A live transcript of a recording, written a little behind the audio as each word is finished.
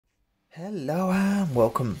Hello and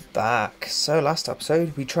welcome back. So last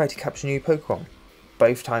episode we tried to capture new Pokemon.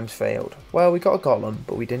 Both times failed. Well, we got a Golem,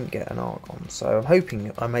 but we didn't get an Argon. So I'm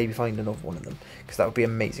hoping I maybe find another one of them, because that would be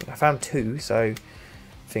amazing. I found two, so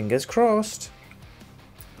fingers crossed.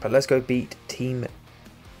 But let's go beat Team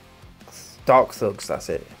Dark Thugs, that's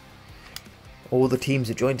it. All the teams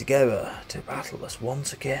have joined together to battle us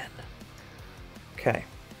once again. Okay.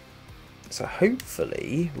 So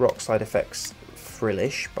hopefully Rock Slide affects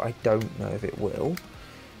Frillish, but I don't know if it will.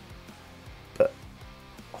 But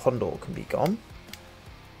Hondor can be gone.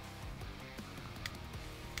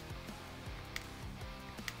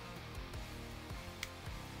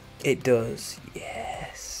 It does,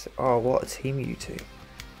 yes. Oh, what a team, you two.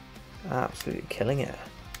 Absolutely killing it.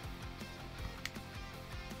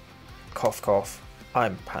 Cough, cough.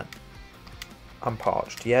 I'm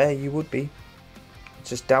parched. Yeah, you would be.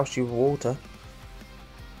 Just douse you with water.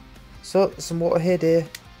 So, some water here, dear.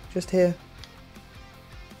 Just here.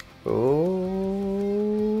 Oh,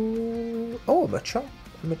 a Machop.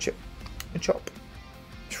 A Machop.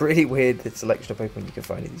 It's really weird the selection of Pokemon you can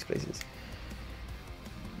find in these places.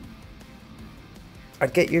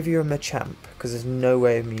 I'd get you if you're a Machamp, because there's no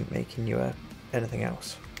way of me making you anything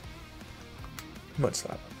else. Mud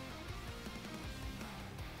Slap.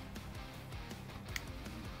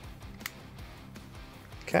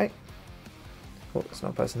 Okay. Oh, there's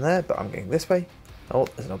no person there, but I'm going this way. Oh,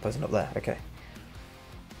 there's no person up there. Okay.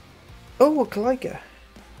 Oh, a Gligar.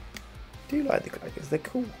 Do you like the Gligars? They're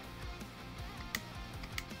cool.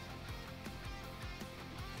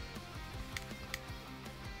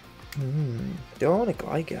 Do I want a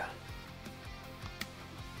Gligar?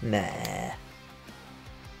 Nah.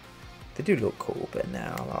 They do look cool, but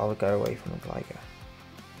now I'll go away from a Gligar.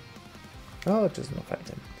 Oh, it doesn't affect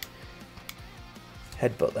him.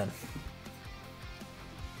 Headbutt then.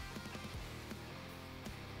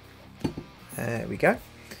 There we go.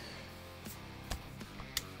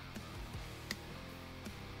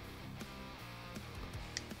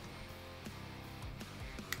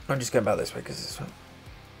 I'm just going back this way because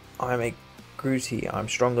I'm a Grootey. I'm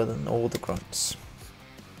stronger than all the grunts.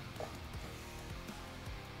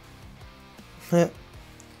 So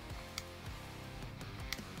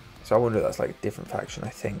I wonder if that's like a different faction, I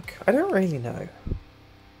think. I don't really know.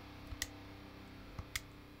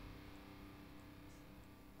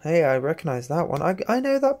 Hey, I recognize that one. I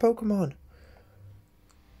know that Pokemon.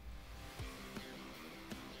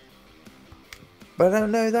 But I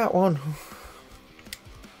don't know that one.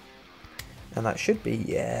 And that should be,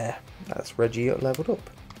 yeah, that's Reggie leveled up.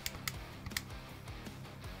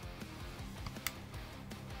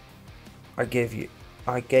 I give you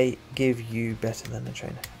better than a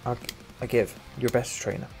trainer. I give, your best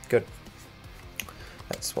trainer. Good.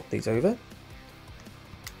 Let's swap these over.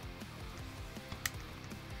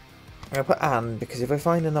 I'm going to put Anne, because if I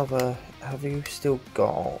find another... Have you still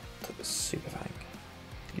got Super Fang?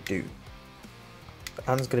 You do. But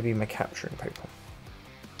Anne's going to be my capturing Pokemon.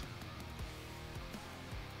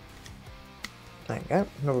 There you go.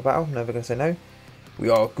 Another battle. Never going to say no. We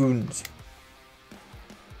are goons.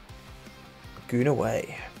 Goon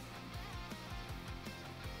away.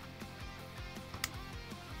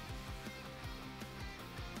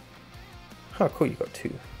 Oh, cool. You got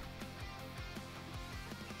two.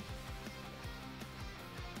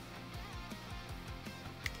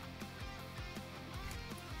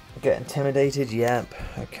 Get intimidated, yep.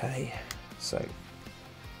 Okay, so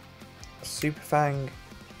Super Fang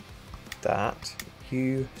that,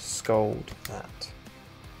 you scold that.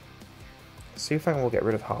 Super Fang will get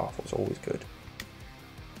rid of half, what's always good.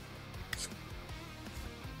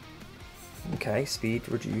 Okay, speed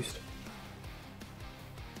reduced.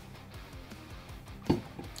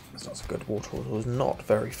 That's not so good. Water was not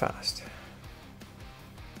very fast.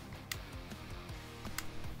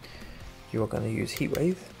 You are going to use Heat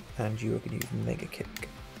Wave. And you are going to use Mega Kick.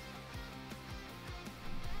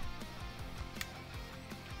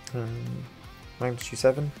 Magnitude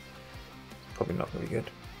 7. Probably not very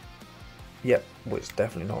good. Yep, well, it's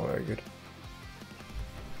definitely not very good.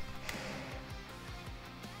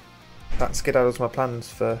 That skedaddles my plans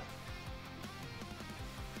for...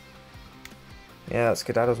 Yeah, that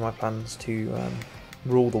skedaddles my plans to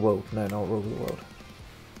rule the world. No, not rule the world.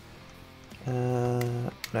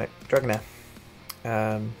 No, Dragonair.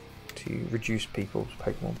 To reduce people's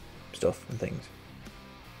Pokemon stuff and things.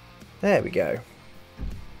 There we go.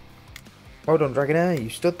 Well done, Dragonair. You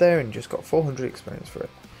stood there and just got 400 experience for it.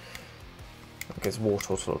 That gives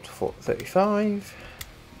Wartortle up to 35.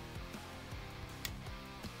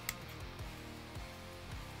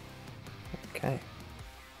 Okay.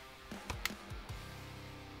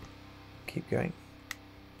 Keep going.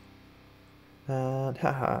 And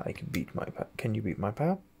haha, I can beat my power. Can you beat my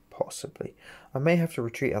power? Possibly. I may have to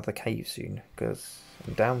retreat out of the cave soon because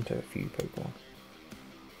I'm down to a few Pokemon.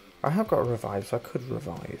 I have got a revive, so I could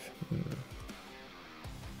revive.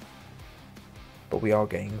 But we are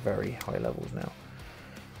getting very high levels now.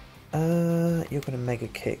 You're going to Mega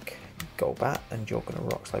Kick Golbat, and you're going to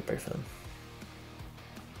Rock Slide both of them.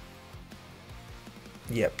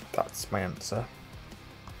 Yep, that's my answer.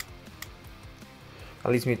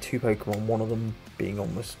 That leaves me with 2 Pokemon, one of them being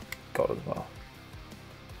almost God as well.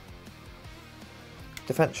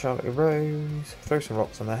 Defense Charlotte Rose, throw some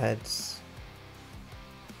rocks on their heads.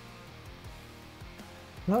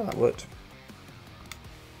 No, that worked.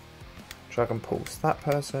 Dragon Pulse that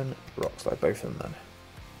person, Rock Slide both of them then.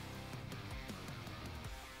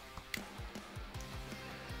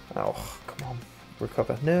 Oh, come on.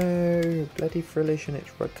 Recover. No, bloody Frillish and its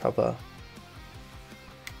recover.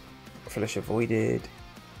 Frillish avoided.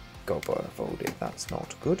 Golbat avoided. That's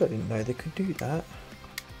not good. I didn't know they could do that.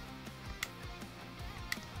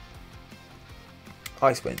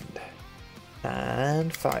 Ice Wind.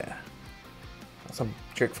 And Fire. That's some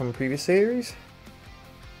trick from a previous series.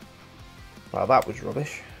 Well, that was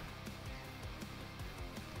rubbish.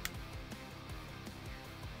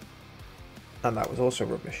 And that was also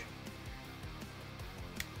rubbish.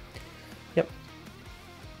 Yep.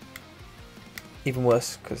 Even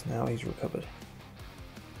worse, because now he's recovered.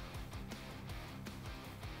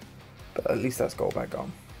 But at least that's Golbat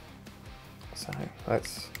gone. So,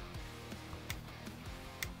 let's...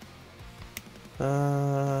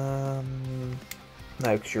 No,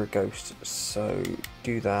 because you're a ghost, so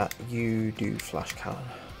do that. You do Flash Cannon.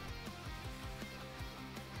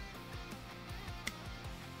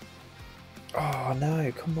 Oh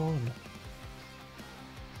no, come on.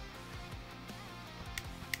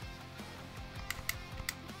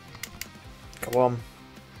 Come on.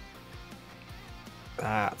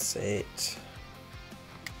 That's it.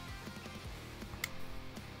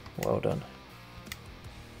 Well done.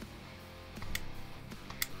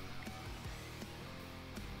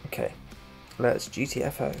 Okay, let's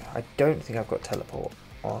GTFO. I don't think I've got teleport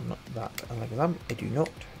on that Alakazam. I do not.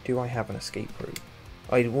 Do I have an escape route?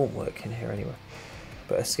 Oh, it won't work in here anyway.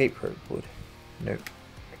 But escape route would. Nope.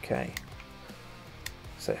 Okay.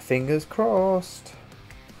 So fingers crossed.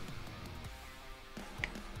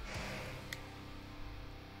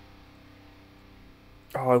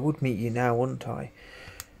 Oh, I would meet you now, wouldn't I?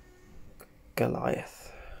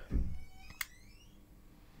 Goliath.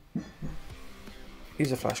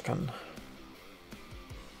 Use a Flash Cannon.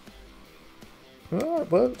 Oh,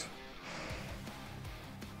 it worked.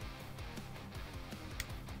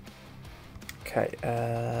 Okay,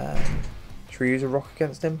 should we use a rock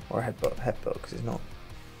against him? Or a headbutt? Headbutt, because it's not.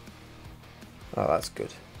 Oh, that's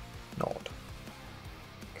good. Not.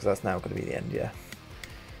 Because that's now going to be the end, yeah.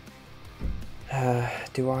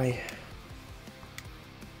 Do I...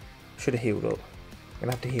 Should have healed up. I'm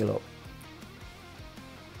going to have to heal up.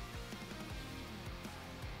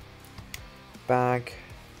 Bag.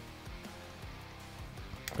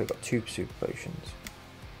 We've got 2 super potions.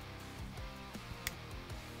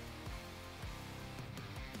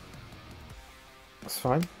 That's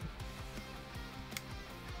fine.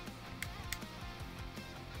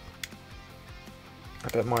 I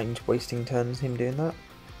don't mind wasting turns him doing that.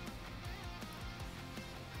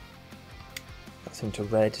 That's him to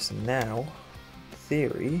red, so now, in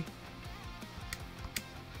theory,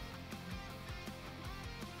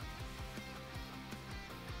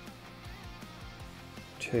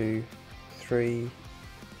 two, three.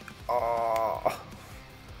 Oh.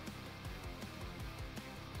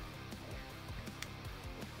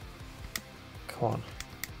 Come on.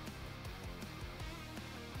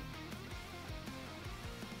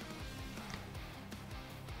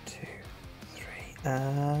 Two, three,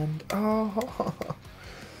 and oh.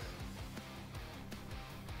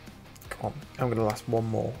 Come on, I'm gonna last one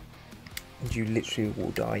more. And you literally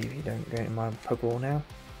will die if you don't go in my Pokeball now.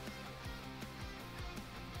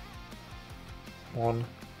 One.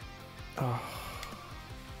 Oh.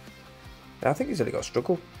 I think he's only got a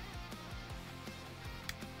struggle.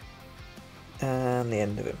 And the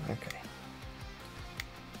end of him, okay.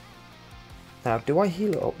 Now, do I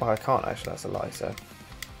heal it up? Well, I can't actually, that's a lie, so.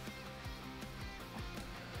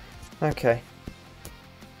 Okay.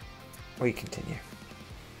 We continue.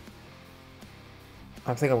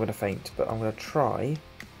 I think I'm going to faint, but I'm going to try.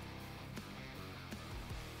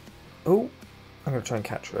 Oh, I'm going to try and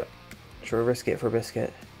catch it. Should we risk it for a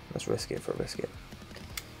biscuit? Let's risk it for a biscuit.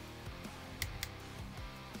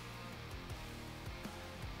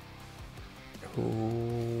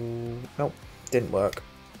 Ooh, nope, didn't work.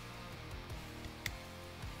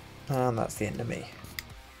 And that's the end of me.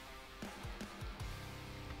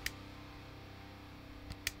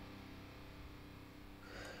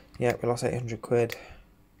 Yeah, we lost 800 quid.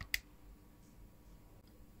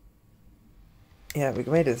 Yeah, we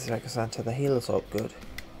made it to Second Santa. The healer's up good.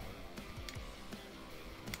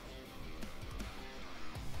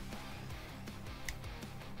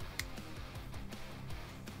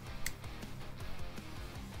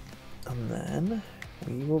 And then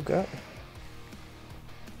we will go.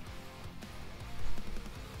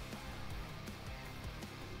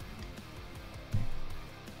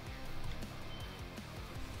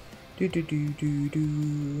 So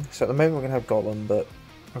at the moment we're going to have Gollum, but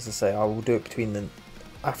as I say, I will do it between the...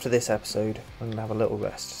 After this episode, I'm going to have a little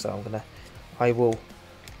rest, so I will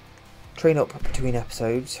train up between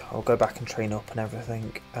episodes. I'll go back and train up and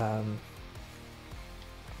everything. I'm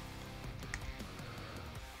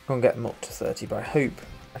going to get them up to 30, but I hope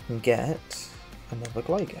I can get another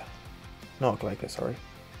Gligar. Not a Gligar, sorry.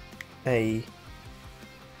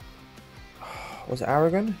 Was it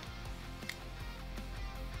Aragon?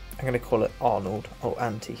 I'm going to call it Arnold, or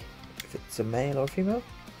Auntie, if it's a male or a female.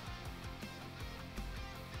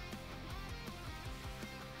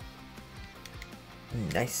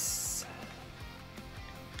 Nice.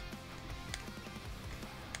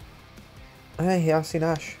 Hey, I've seen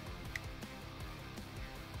Ash.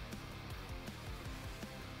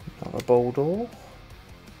 Another Boldor.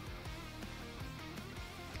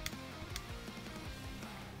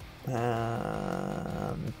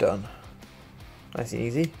 And done. Nice and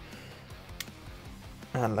easy.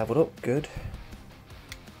 And leveled up, good.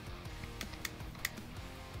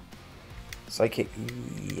 Psychic,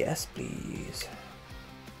 yes please.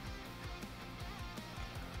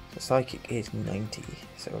 So Psychic is 90,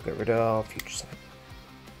 so we'll get rid of Future Sight.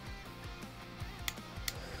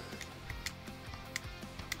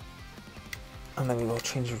 And then we will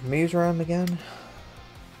change the moves around again.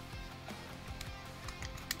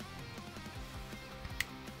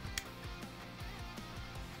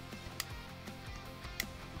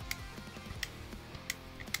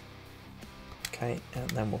 Okay, and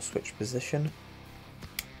then we'll switch position.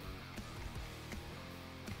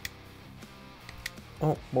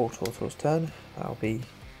 Oh, Wartortle's turn. That'll be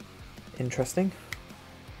interesting.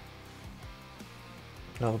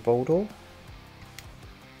 Another Boldor.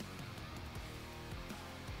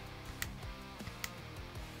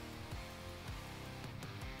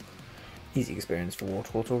 Easy experience for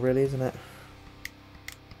Wartortle, really, isn't it?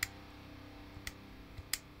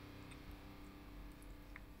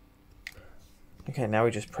 Okay, now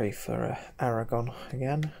we just pray for Aragon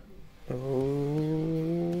again.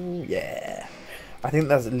 Oh, yeah. I think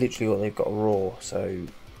that's literally what they've got, Raw, so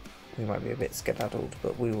we might be a bit skedaddled,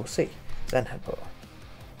 but we will see. Then Headbutt.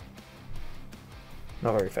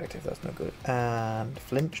 Not very effective, that's no good. And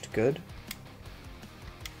flinched, good.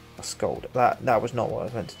 A Scold. That was not what I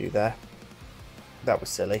was meant to do there. That was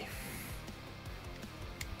silly.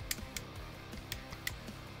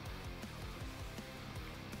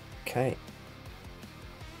 Okay.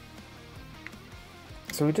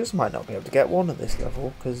 So we just might not be able to get one at this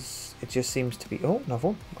level, because it just seems to be... Oh,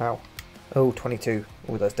 novel. Wow. Oh, 22.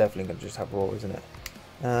 Oh, that's definitely going to just have Raw, isn't it?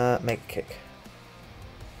 Make a kick.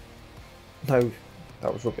 No,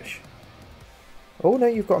 that was rubbish. Oh, no,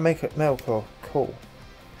 you've got to make a Mail Claw. Cool.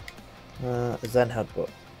 Zen Headbutt.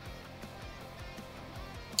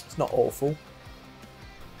 It's not awful.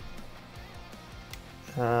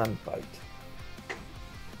 And Bite.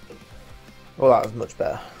 Well, that was much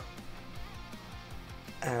better.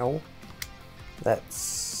 Ow.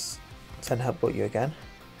 Let's send Headbutt you again.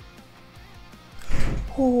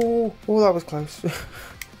 Oh, that was close.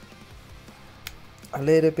 A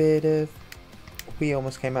little bit of... We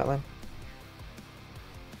almost came out then.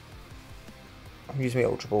 I'm using my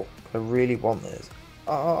Ultra Ball. I really want this.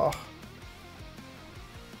 Oh.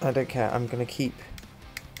 I don't care. I'm going to keep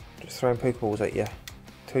just throwing Pokeballs at you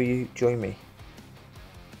till you join me.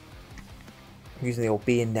 I'm using the old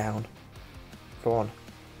being down. Go on.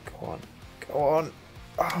 Go on. Go on.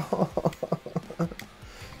 Oh.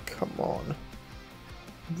 Come on.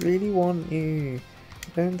 I really want you. I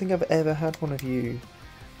don't think I've ever had one of you.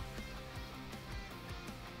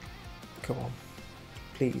 Come on.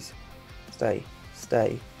 Please. Stay.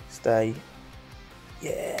 Stay. Stay.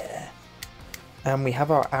 Yeah. And we have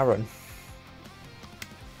our Aaron.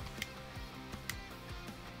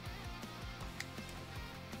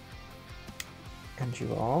 And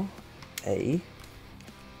you are a...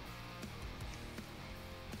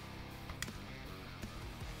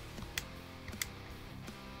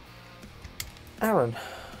 Aaron.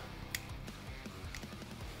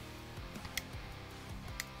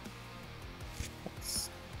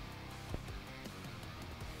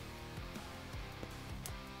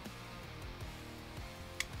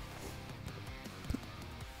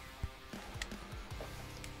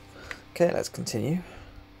 Okay, let's continue.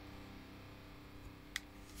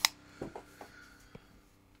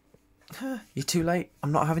 You're too late.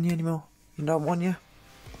 I'm not having you anymore. You don't want you.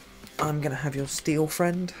 I'm gonna have your steel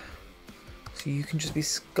friend, so you can just be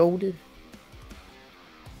scolded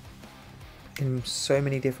in so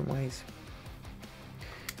many different ways.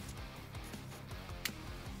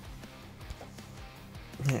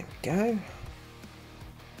 There we go.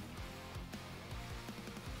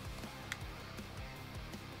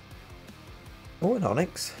 Oh, an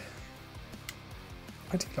Onyx.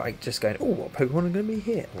 I do like just going, oh, what Pokemon are going to be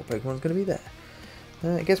here? What Pokemon is going to be there?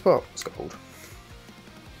 Guess what? Scold.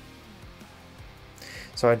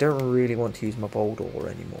 So I don't really want to use my Boldore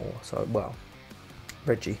anymore. So, well,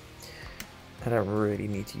 Reggie. I don't really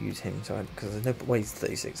need to use him, so because there's no way he's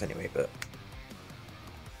 36 anyway, but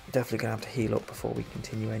definitely going to have to heal up before we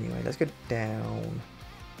continue anyway. Let's go down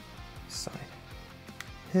side.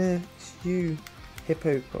 It's you,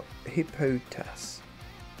 Hippotas.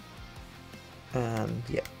 And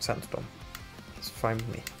yeah, Sandstorm. It's fine with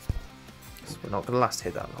me. Because we're not going to last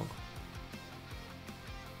here that long.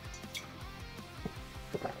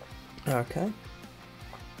 Okay.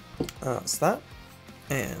 That's that.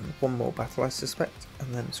 And one more battle, I suspect.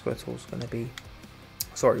 And then Squirtle's going to be...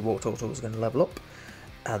 Sorry, Wartortle's going to level up.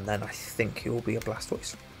 And then I think he will be a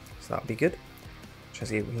Blastoise. So that'll be good. Try to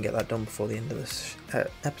see if we can get that done before the end of this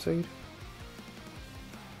episode.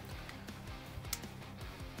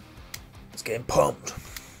 It's getting pumped.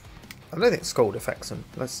 I don't think Scold affects him.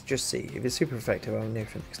 Let's just see. If it's super effective, I'll know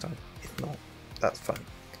for next time. If not, that's fine.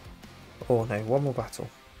 Oh no, one more battle.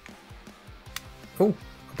 Oh,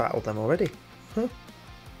 I battled them already. Huh?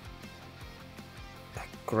 A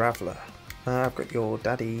Graveler. I've got your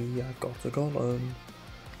daddy. I've got a Golem.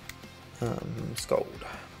 Scold.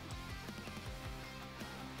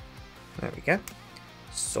 There we go.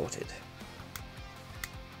 Sorted.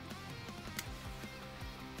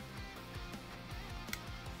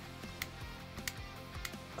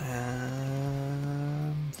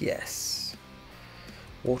 Yes.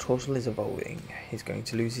 Wartortle is evolving. He's going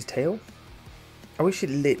to lose his tail. I wish it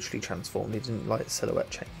literally transformed. It didn't like the silhouette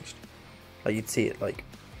changed. Like you'd see it like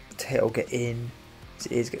the tail get in, his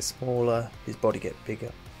ears get smaller, his body get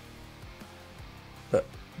bigger. But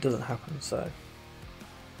it doesn't happen, so.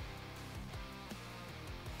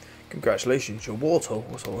 Congratulations, your Wartortle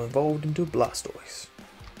was all evolved into a Blastoise.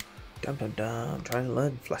 Dum dum dum, trying to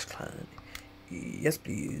learn Flash Clan. Yes,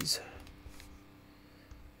 please.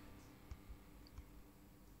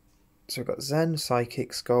 So we've got Zen,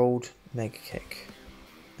 Psychic, Scold, Mega Kick.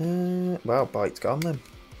 Well, Bite's gone then.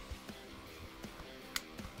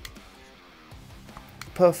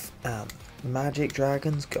 Puff and Magic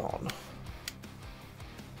Dragon's gone.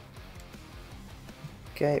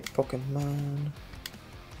 Okay, Pokemon.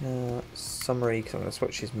 Summary, because I'm going to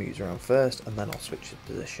switch his moves around first, and then I'll switch his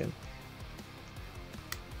position.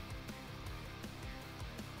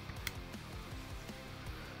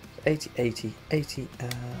 So 80, 80, 80,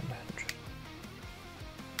 and 100.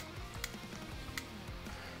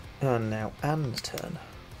 And now Anne's turn.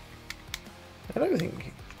 I don't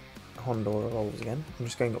think Hondor evolves again. I'm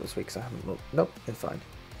just going up this week because I haven't looked. Nope, it's fine.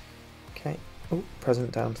 Okay. Oh,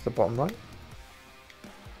 present down to the bottom right.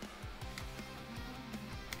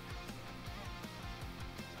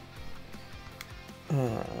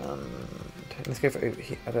 And let's go for over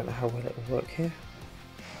here. I don't know how well it will work here.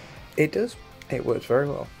 It does. It works very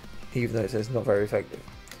well, even though it says not very effective.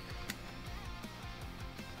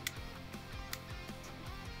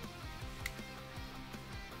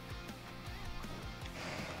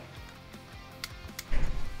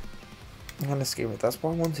 I'm going to skip it. That's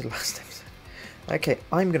what I wanted last episode. Okay,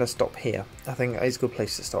 I'm going to stop here. I think it's a good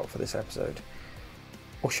place to stop for this episode.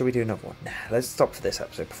 Or should we do another one? Nah, let's stop for this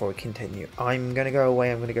episode before we continue. I'm going to go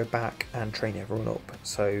away. I'm going to go back and train everyone up.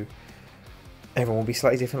 So everyone will be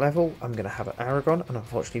slightly different level. I'm going to have an Aragon, and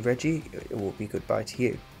unfortunately Reggie, it will be goodbye to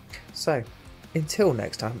you. So until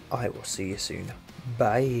next time, I will see you soon.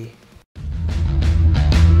 Bye.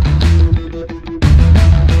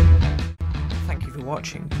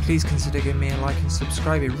 Watching, please consider giving me a like and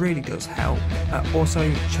subscribe, it really does help. Also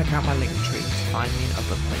check out my Linktree to find me in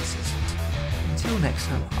other places. Until next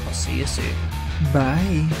time, I'll see you soon.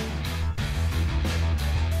 Bye.